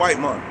link up with the white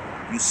man,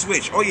 you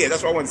switch. Oh yeah,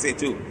 that's what I want to say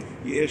too.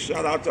 Yeah,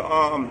 shout out to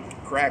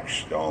Crack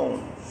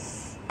Stone.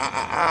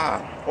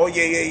 Oh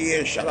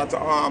yeah. Shout out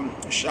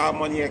to Shaw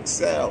Money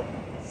XL.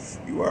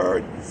 You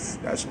heard?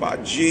 That's my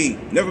G.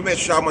 Never met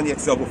Shaw Money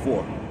XL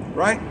before,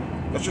 right?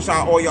 That's just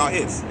how all y'all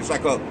is. It's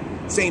like a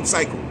same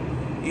cycle.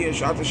 Yeah,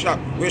 shout out to Shaw.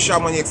 Where's Shaw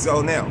Money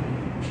XL now?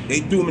 They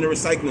threw him in the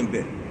recycling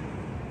bin.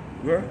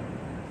 You heard?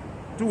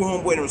 Threw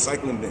homeboy in the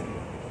recycling bin.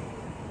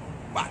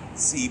 But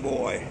see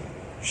boy,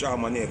 Shaw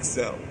Money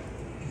XL.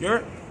 You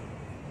heard?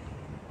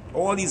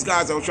 All these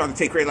guys that were trying to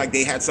take credit like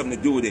they had something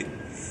to do with it.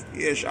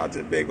 Yeah, shout out to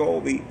the big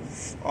Obi.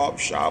 Up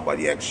Shaw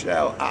Money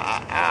XL.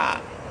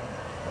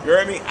 You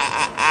heard me?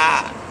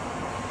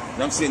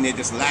 And I'm sitting there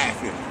just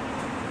laughing.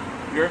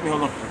 You heard me?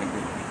 Hold on.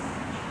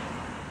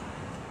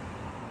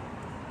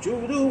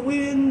 Through the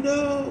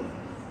window.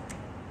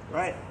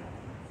 Right?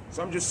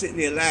 So I'm just sitting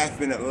there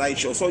laughing at the light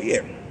show. So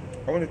yeah,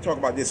 I want to talk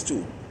about this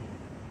too.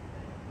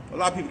 A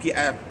lot of people keep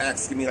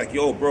asking me like,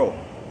 yo, bro,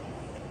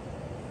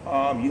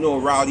 you know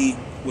Rowdy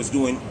was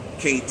doing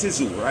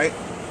K-Tizzle, right?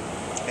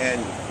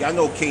 And y'all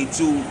know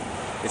K2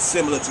 is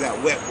similar to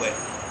that wet.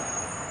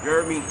 You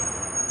heard me?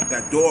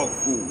 That dog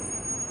food,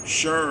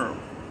 Sherm,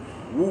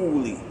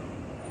 Wooly.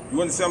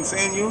 You understand what I'm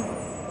saying, you?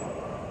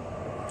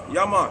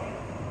 Yeah, man.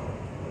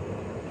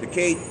 The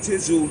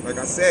K-Tizzle, like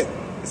I said,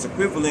 is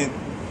equivalent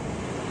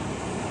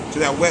to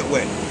that wet.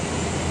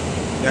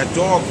 That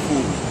dog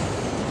food,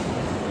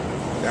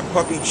 that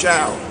puppy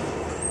child,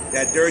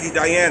 that dirty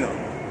Diana,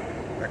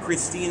 that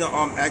Christina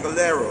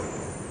Aguilera,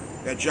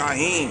 that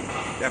Jaheim,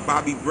 that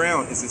Bobby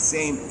Brown is the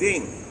same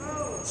thing.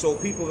 So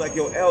people like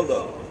your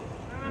elder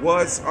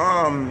was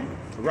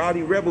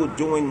Rowdy Rebel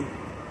doing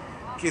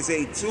Kiss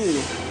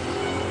A2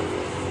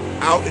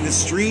 out in the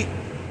street,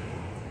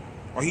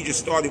 or he just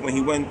started when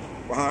he went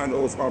behind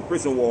those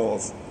prison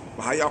walls,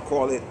 but how y'all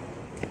call it,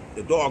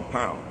 the dog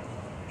pound.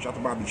 Shout out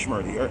to Bobby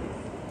Schmurdy, right?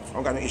 I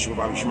don't got no issue with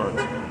Bobby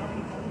Schmurdy.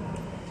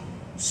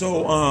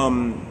 So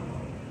I'm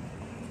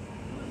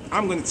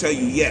gonna tell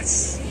you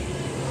yes,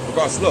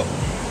 because look,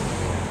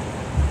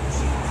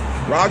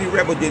 Rowdy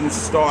Rebel didn't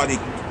start it,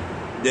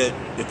 the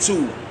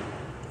two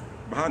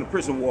behind the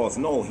prison walls.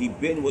 No, he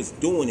was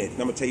doing it, and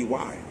I'm gonna tell you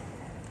why.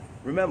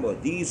 Remember,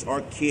 these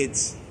are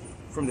kids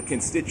from the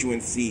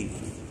constituency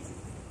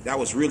that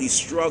was really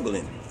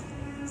struggling.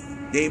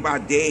 Day by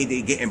day,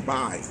 they getting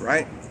by,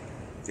 right?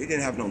 They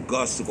didn't have no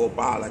guts to go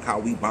by like how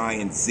we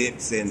buying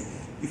zips and,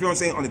 you feel what I'm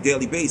saying, on a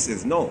daily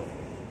basis. No.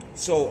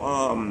 So,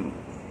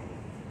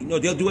 you know,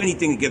 they'll do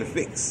anything to get a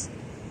fix.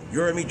 You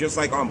heard me? Just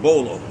like on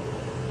Bolo,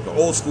 the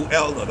old school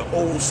elder, the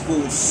old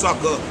school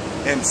sucker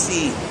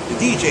MC, the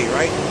DJ,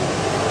 right?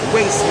 The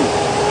waste you.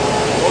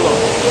 Hold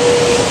on.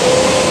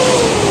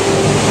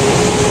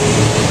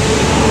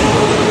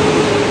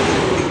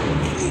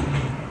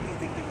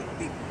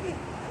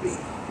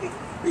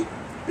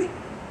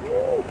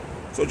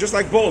 So just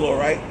like Bolo,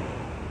 right?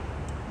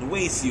 The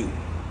waste you.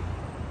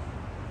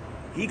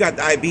 He got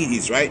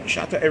diabetes, right?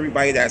 Shout out to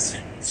everybody that's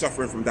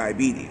suffering from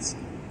diabetes.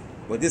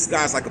 But this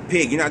guy's like a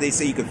pig. You know how they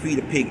say you can feed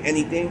a pig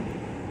anything?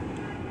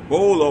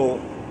 Bolo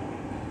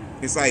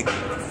is like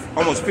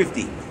almost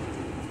 50,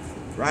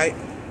 right?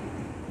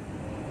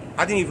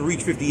 I didn't even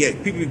reach 50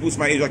 yet. People boost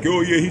my age like,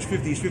 oh yeah, he's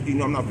 50, he's 50.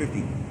 No, I'm not 50.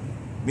 Me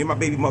and my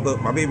baby mother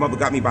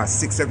got me by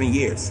 6-7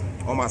 years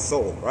on my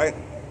soul, right?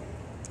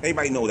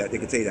 Anybody know that? They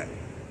could say that.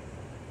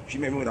 She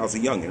made me when I was a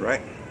youngin',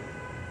 right?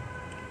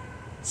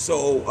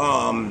 So,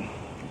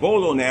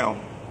 Bolo now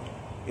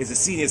is a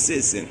senior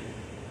citizen.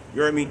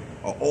 You heard me?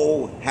 An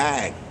old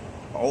hag,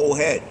 an old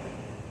head.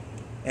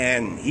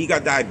 And he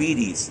got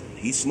diabetes.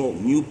 He smoked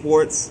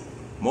Newports,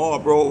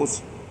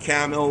 Marlboros,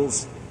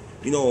 Camels,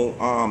 you know,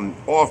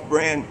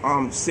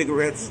 off-brand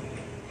cigarettes.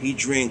 He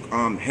drink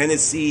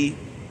Hennessy.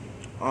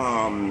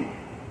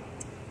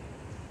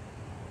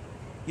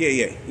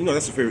 Yeah, you know,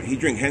 that's a favorite. He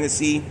drink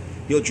Hennessy.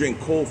 He'll drink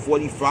Colt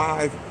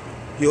 45.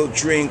 He'll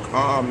drink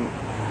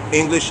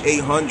English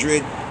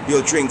 800.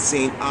 He'll drink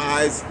St.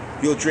 Ives.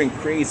 He'll drink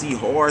Crazy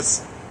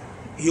Horse.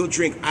 He'll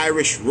drink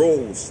Irish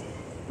Rose,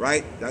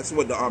 right? That's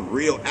what the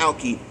real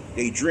alky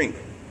they drink.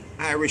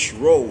 Irish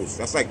Rose.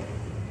 That's like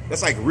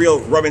real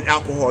rubbing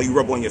alcohol you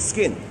rub on your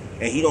skin,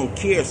 and he don't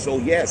care. So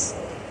yes,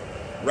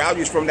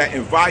 Rowdy's from that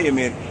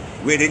environment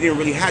where they didn't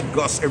really have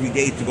Gus every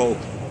day to go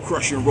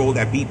crush and roll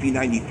that BP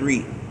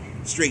 93,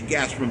 straight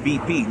gas from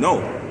BP.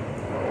 No.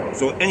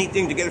 So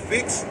anything to get it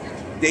fixed,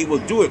 they will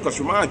do it. Because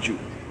remind you,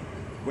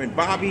 when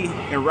Bobby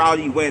and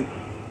Rowdy went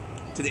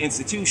to the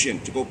institution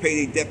to go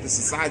pay their debt to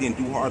society and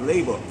do hard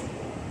labor,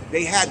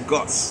 they had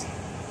Gus,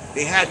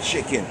 they had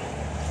Chicken,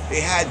 they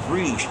had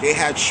Breach, they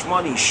had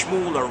Shmoney,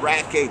 Shmoola,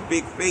 Racket,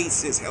 Big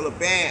Faces, hella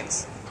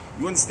bands.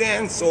 You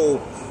understand? So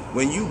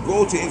when you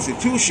go to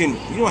institution,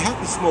 you don't have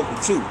to smoke the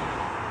two.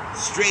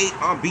 Straight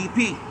on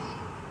BP.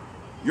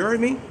 You heard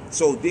me?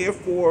 So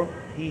therefore,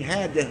 he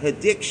had the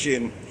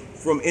addiction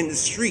from in the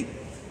street.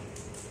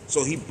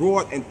 So he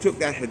brought and took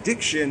that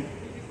addiction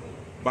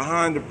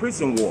behind the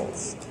prison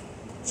walls.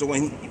 So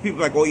when people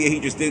are like, oh yeah, he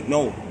just didn't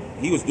know,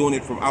 he was doing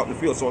it from out in the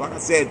field. So like I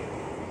said,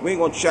 we ain't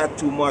gonna chat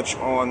too much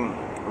on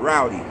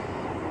Rowdy.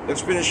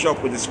 Let's finish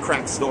up with this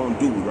Crackstone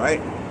dude, right?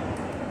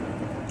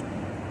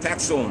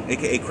 Taxstone,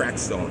 aka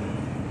Crackstone.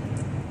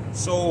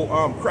 So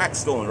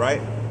Crackstone,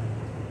 right?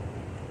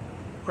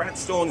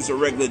 Crackstone is a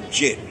regular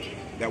jit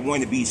that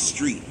wanted to be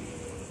street.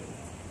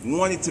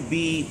 Wanted to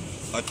be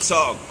a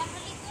tug.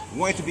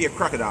 Wanted to be a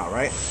crocodile,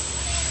 right?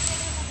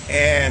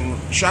 And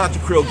shout out to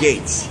Krill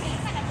Gates.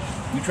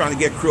 We trying to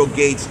get Krill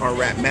Gates on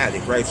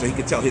Rapmatic, right? So he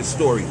could tell his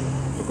story.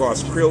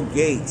 Because Krill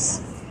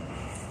Gates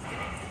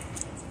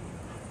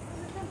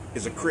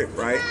is a Crip,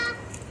 right?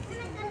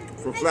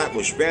 From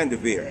Flatbush,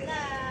 Vanderveer.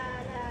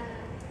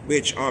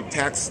 Which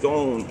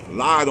Taxstone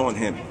lied on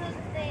him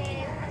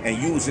and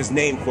used his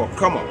name for a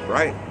come up,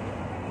 right?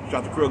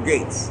 Shout out to Krill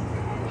Gates.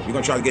 We're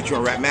gonna try to get you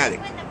on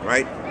Rapmatic,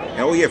 right?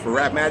 And oh yeah, for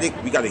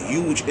Rapmatic, we got a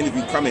huge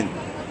interview coming.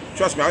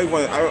 Trust me, I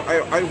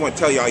don't want to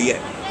tell y'all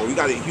yet, but we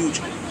got a huge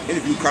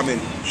interview coming.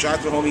 Shout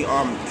out to homie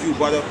Q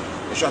Butter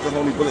and shout out to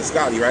homie Bullet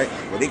Scotty, right?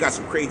 But they got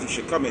some crazy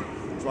shit coming.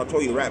 So I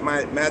told you,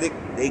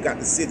 Rapmatic, they got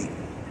the city.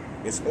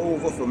 It's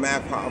over for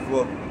Matt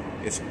Papa.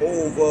 It's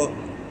over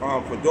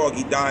for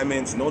Doggy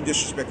Diamonds. No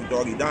disrespect to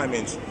Doggy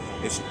Diamonds.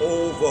 It's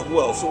over. Who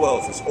else?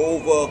 It's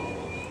over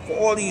for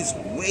all these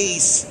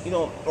waste, you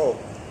know. Oh,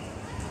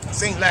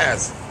 St.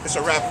 Laz, it's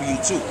a wrap for you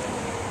too.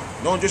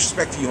 No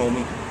disrespect to you,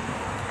 homie.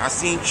 I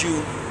seen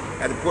you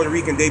at the Puerto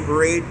Rican Day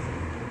Parade.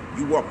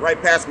 You walked right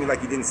past me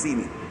like you didn't see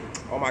me.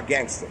 Oh, my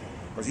gangster.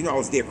 Because you know I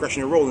was there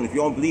crushing and rolling. If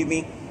you don't believe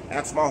me,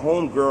 ask my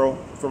homegirl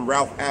from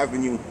Ralph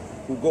Avenue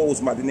who goes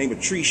by the name of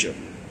Trisha.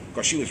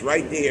 Because she was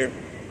right there.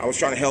 I was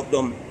trying to help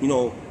them, you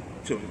know,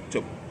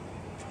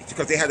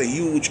 because they had a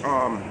huge,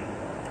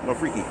 no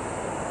freaky.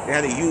 They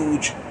had a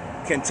huge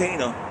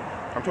container.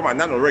 I'm talking about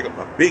not a regular,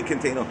 a big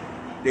container.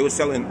 They were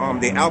selling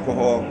their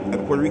alcohol at the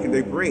Puerto Rican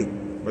Day Parade.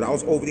 But I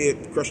was over there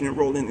crushing and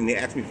rolling, and they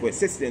asked me for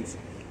assistance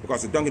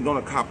because the Dunkin'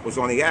 Donut cop was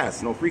on their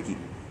ass, no freaky.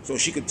 So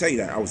she could tell you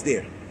that I was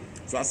there.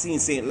 So I seen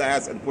St.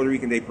 Laz at the Puerto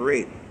Rican Day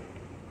Parade.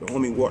 The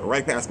homie walked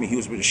right past me. He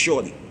was with a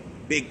shorty,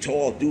 big,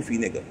 tall, doofy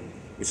nigga,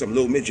 with some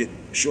little midget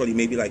shorty,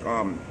 maybe like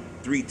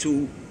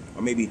 3'2"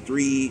 or maybe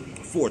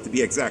 3'4" to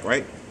be exact,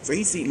 right? So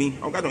he seen me.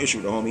 I don't got no issue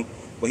with the homie,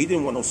 but he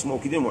didn't want no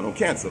smoke. He didn't want no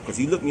cancer because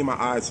he looked me in my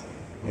eyes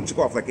and took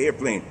off like an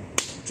airplane.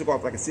 Took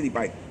off like a city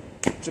bike.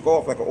 Took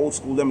off like an old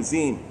school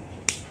limousine.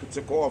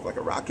 Took off like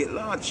a rocket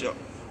launcher.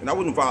 And I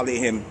wouldn't violate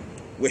him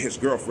with his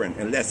girlfriend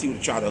unless he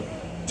would try to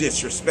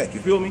disrespect. You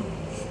feel me?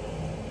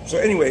 So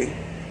anyway,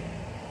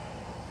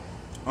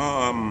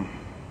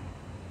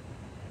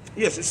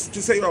 yes,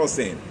 just say what I was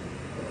saying.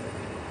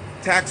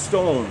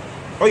 Taxstone.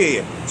 Oh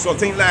yeah. So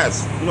St.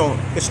 Laz, you know,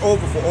 it's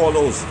over for all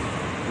those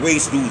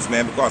waste dudes,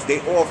 man, because they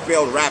all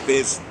failed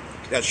rappers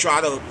that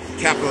try to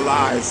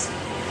capitalize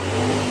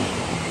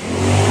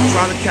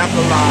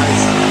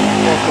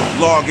off the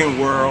vlogging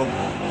world,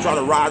 try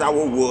to ride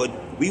our wood.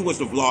 We was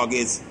the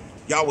vloggers,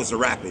 y'all was the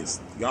rappers.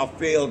 Y'all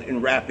failed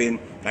in rapping,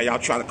 now y'all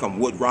trying to come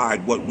wood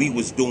ride what we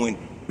was doing,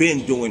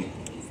 been doing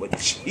for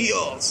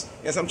years.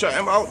 Yes, I'm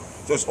trying out.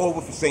 So it's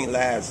over for St.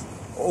 Laz,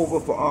 over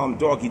for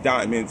Doggy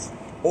Diamonds,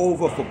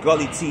 over for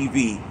Gully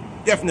TV,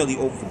 definitely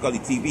over for Gully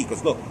TV,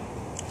 because look,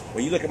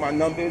 when you look at my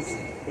numbers,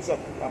 what's up,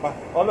 Papa?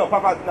 Oh no,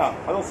 Papa, no,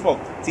 I don't smoke.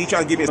 See, he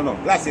trying to give me no.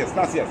 Gracias.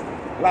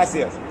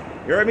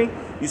 You heard me?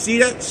 You see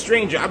that?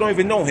 Stranger, I don't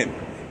even know him.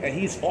 And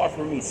he's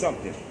offering me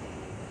something.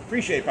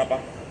 Appreciate it,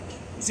 Papa.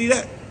 You see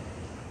that?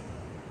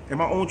 And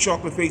my own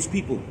chocolate-faced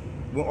people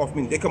won't offer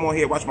me. They come on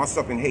here, watch my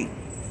stuff and hate.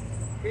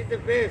 He's the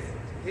best.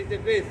 He's the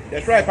best.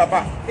 That's right,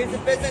 Papa. He's the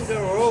best in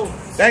the road.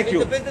 Thank you.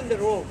 He's the best in the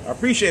road. I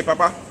appreciate it,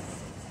 Papa.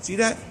 See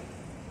that?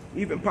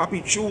 Even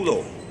Papi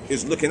Chulo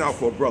is looking out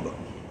for a brother.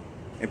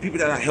 And people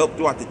that I helped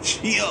throughout the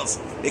years,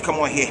 they come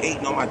on here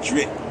hating on my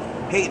drip,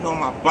 hating on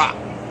my bop,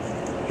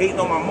 hating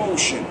on my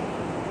motion.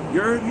 You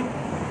heard me?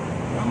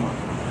 Come on.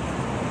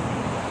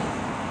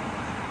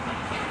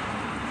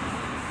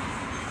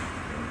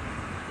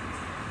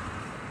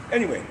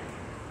 Anyway,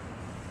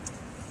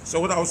 so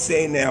what I was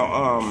saying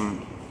now,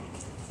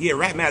 yeah,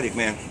 Rapmatic,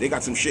 man, they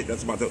got some shit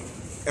that's about to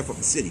F up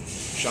the city.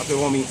 Shout out to the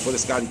homie for the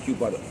Scotty Q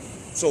butter.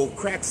 So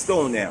Crack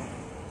Stone now,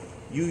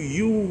 you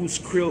use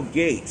Krill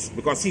Gates,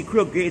 because see,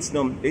 Krill Gates,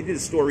 they did a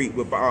story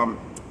with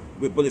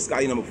Bullet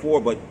Scotty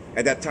 #4, but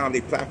at that time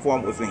their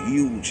platform wasn't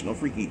huge, no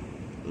freaky,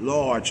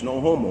 large,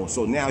 no homo.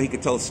 So now he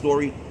could tell a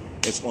story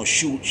that's gonna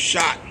shoot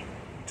shot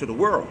to the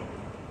world.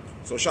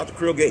 So shout to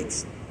Krill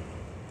Gates.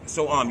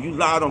 So you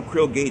lied on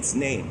Krill Gates'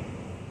 name.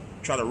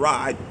 Try to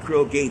ride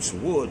Krill Gates'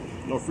 wood,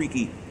 no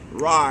freaky,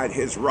 ride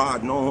his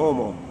rod, no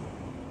homo.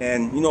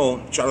 And, you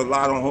know, try to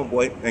lie on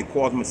homeboy and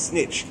call him a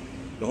snitch.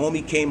 The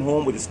homie came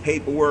home with his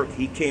paperwork.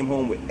 He came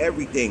home with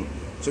everything.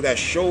 So that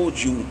showed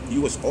you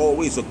was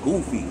always a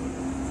goofy.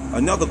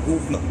 Another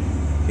goofy.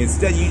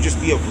 Instead, you just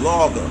be a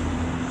vlogger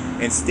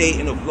and stay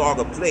in a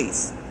vlogger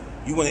place.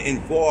 You want to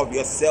involve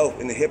yourself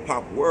in the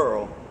hip-hop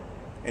world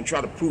and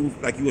try to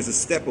prove like you was a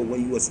stepper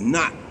when you was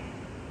not.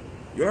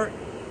 You heard?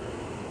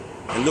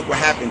 And look what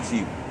happened to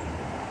you.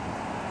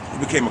 You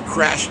became a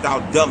crashed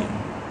out dummy.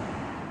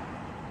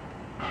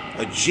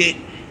 A jit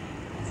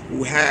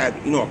who had,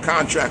 you know, a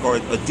contract or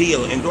a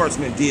deal, an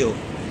endorsement deal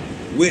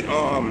with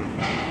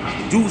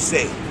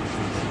D0g.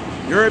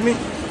 You heard me?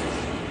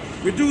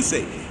 With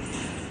D0g.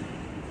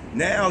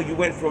 Now you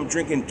went from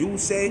drinking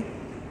D0g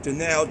to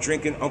now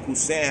drinking Uncle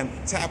Sam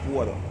tap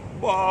water.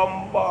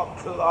 Bomba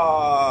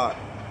clot.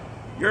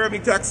 You heard me,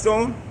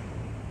 Taxstone?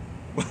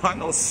 But I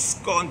know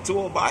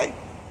Scontour by.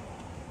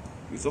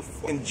 He's a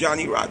fucking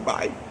Johnny Rod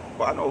by.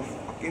 But I know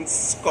fucking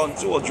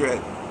Scontour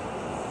dread.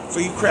 So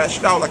you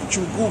crashed out like a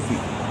true goofy.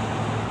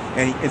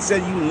 And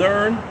instead you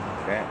learn.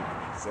 Damn,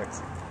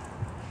 sexy.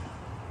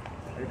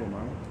 How you doing,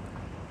 mama?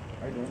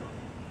 How you doing?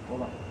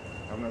 Hold on.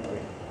 Have a nice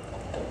day.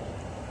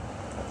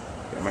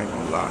 Damn, I ain't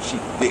gonna lie. She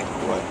thick,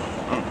 boy.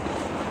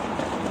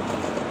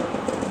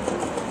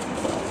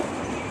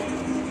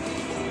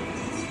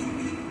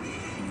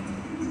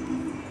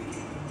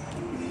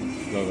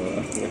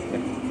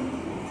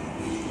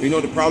 You know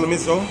what the problem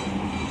is though?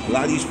 A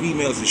lot of these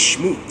females is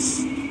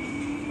schmooks.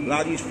 A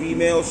lot of these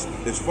females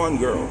is fun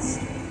girls.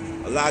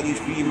 A lot of these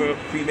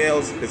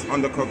females is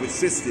undercover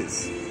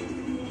sisters.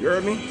 You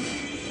heard me?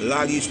 A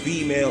lot of these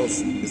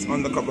females is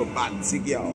undercover botsy girls.